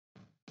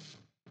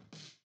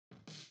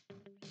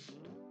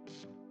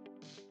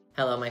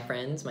Hello my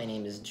friends, my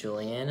name is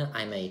Julian.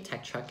 I'm a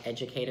tech truck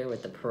educator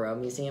with the Perot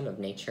Museum of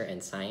Nature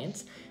and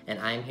Science, and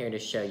I'm here to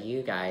show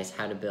you guys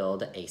how to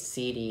build a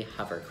CD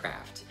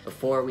hovercraft.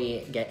 Before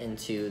we get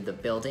into the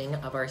building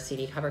of our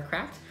CD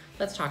hovercraft,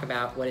 let's talk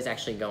about what is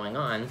actually going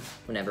on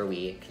whenever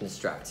we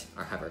construct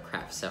our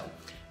hovercraft. So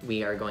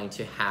we are going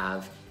to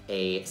have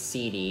a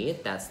CD,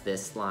 that's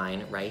this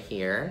line right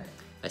here,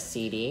 a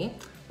CD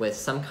with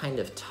some kind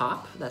of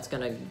top that's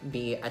gonna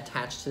be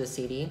attached to the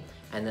CD,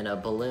 and then a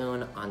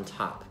balloon on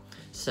top.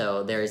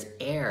 So there's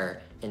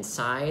air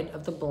inside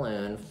of the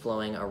balloon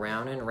flowing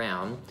around and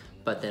around,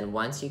 but then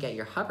once you get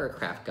your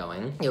hovercraft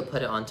going, you'll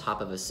put it on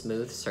top of a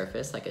smooth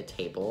surface like a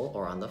table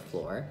or on the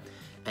floor.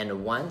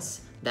 And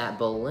once that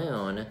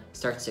balloon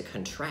starts to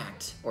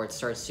contract or it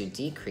starts to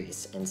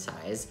decrease in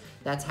size,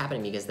 that's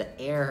happening because the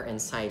air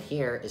inside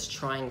here is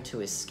trying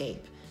to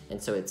escape.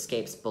 And so it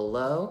escapes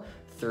below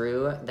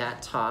through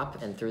that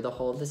top and through the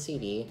hole of the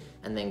CD,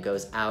 and then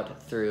goes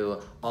out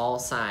through all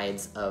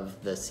sides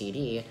of the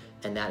CD,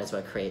 and that is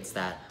what creates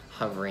that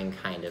hovering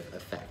kind of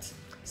effect.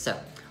 So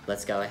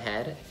let's go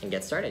ahead and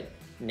get started.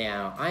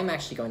 Now I'm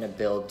actually going to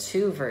build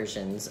two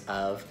versions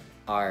of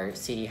our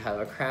CD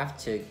hovercraft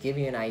to give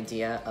you an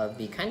idea of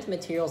the kinds of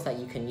materials that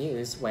you can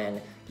use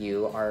when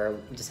you are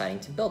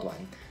deciding to build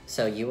one.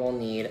 So you will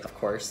need, of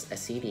course, a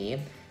CD.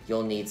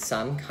 You'll need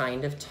some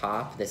kind of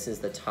top. This is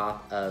the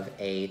top of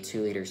a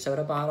 2-liter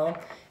soda bottle,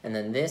 and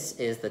then this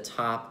is the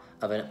top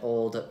of an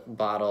old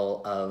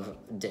bottle of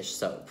dish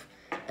soap.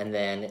 And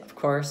then, of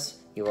course,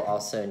 you will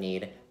also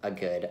need a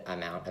good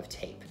amount of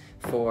tape.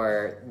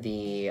 For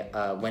the,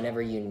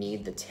 whenever you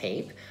need the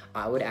tape,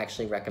 I would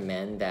actually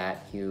recommend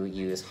that you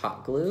use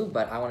hot glue,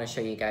 but I wanna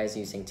show you guys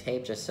using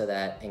tape just so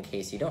that in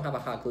case you don't have a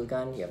hot glue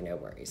gun, you have no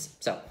worries.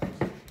 So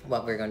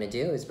what we're gonna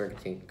do is we're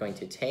going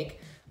to take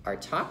our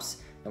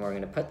tops and we're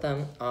gonna put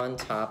them on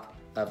top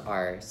of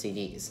our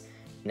CDs.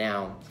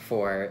 Now,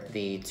 for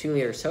the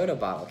 2-liter soda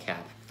bottle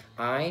cap,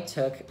 I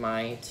took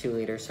my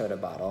 2-liter soda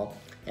bottle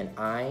and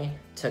I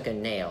took a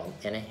nail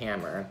and a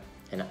hammer,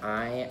 and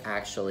I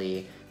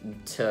actually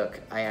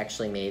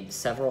made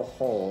several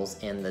holes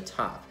in the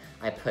top.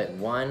 I took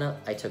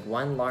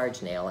one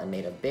large nail and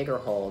made a bigger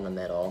hole in the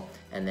middle,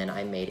 and then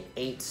I made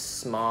 8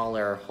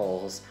 smaller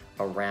holes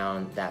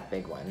around that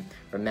big one.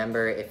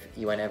 Remember,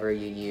 whenever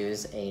you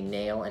use a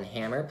nail and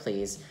hammer,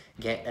 please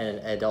get an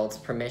adult's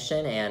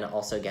permission and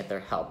also get their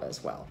help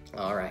as well.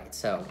 All right,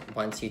 so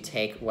once you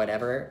take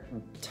whatever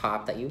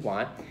top that you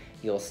want,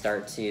 you'll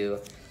start to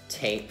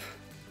tape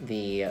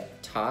the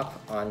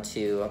top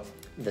onto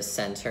the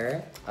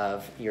center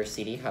of your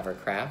CD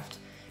hovercraft.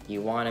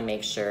 You want to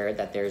make sure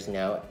that there's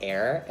no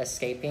air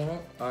escaping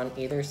on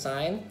either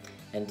side.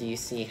 And do you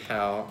see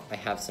how I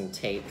have some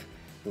tape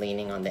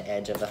leaning on the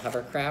edge of the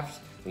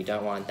hovercraft? We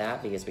don't want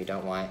that because we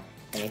don't want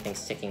anything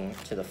sticking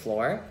to the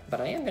floor,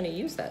 but I am going to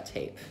use that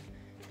tape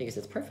because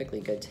it's perfectly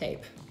good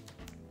tape.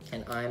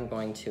 And I'm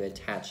going to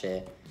attach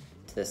it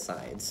to the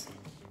sides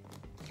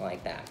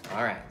like that.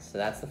 All right, so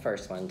that's the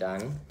first one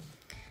done.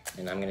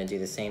 And I'm going to do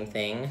the same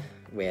thing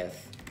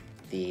with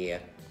the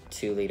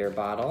 2-liter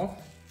bottle,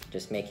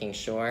 just making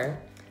sure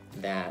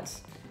that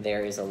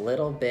there is a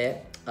little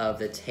bit of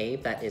the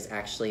tape that is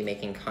actually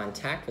making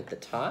contact with the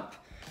top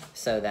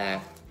so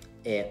that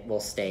it will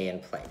stay in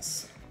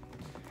place.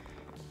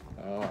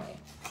 All right.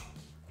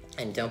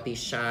 And don't be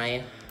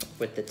shy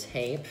with the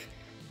tape.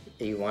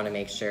 You want to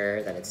make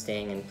sure that it's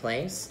staying in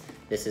place.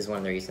 This is one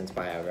of the reasons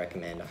why I would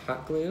recommend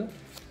hot glue,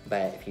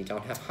 but if you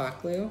don't have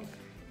hot glue,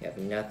 you have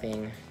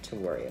nothing to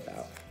worry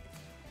about.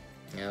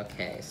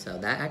 Okay, so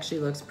that actually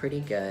looks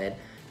pretty good.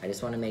 I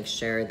just want to make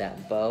sure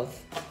that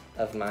both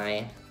of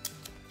my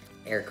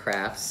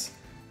aircrafts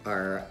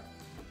are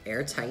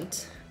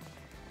airtight.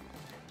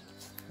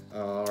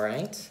 All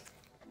right.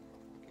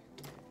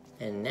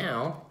 And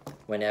now,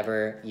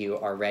 whenever you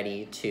are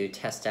ready to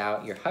test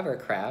out your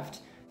hovercraft,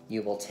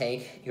 you will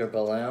take your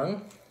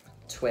balloon,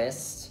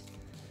 twist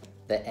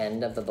the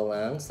end of the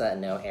balloon so that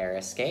no air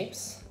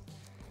escapes,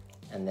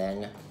 and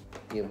then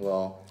you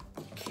will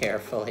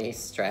carefully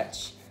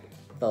stretch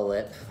the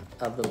lip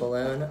of the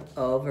balloon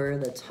over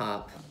the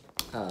top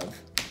of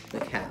the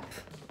cap.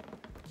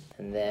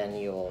 And then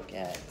you will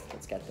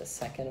let's get the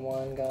second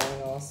one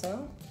going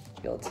also.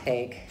 You'll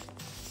take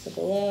the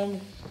balloon,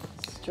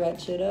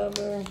 stretch it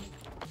over,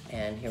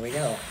 and here we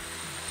go.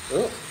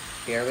 Ooh,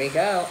 here we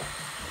go.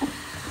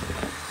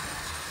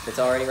 It's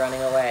already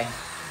running away.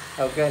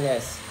 Oh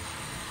goodness.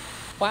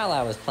 While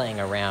I was playing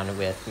around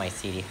with my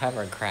CD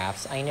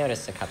hovercrafts, I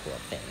noticed a couple of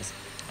things.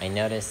 I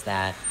noticed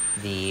that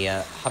the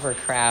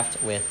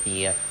hovercraft with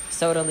the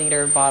soda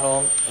liter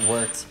bottle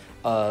worked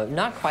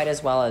not quite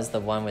as well as the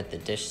one with the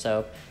dish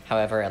soap.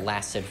 However, it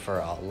lasted for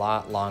a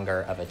lot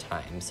longer of a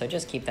time. So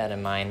just keep that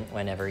in mind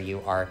whenever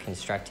you are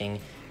constructing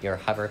your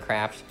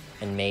hovercraft,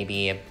 and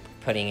maybe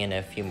putting in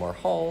a few more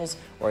holes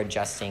or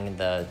adjusting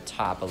the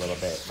top a little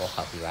bit will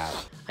help you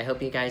out. I hope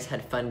you guys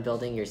had fun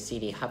building your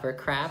CD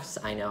hovercrafts.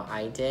 I know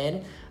I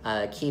did.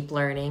 Keep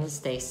learning,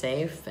 stay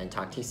safe, and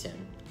talk to you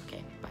soon.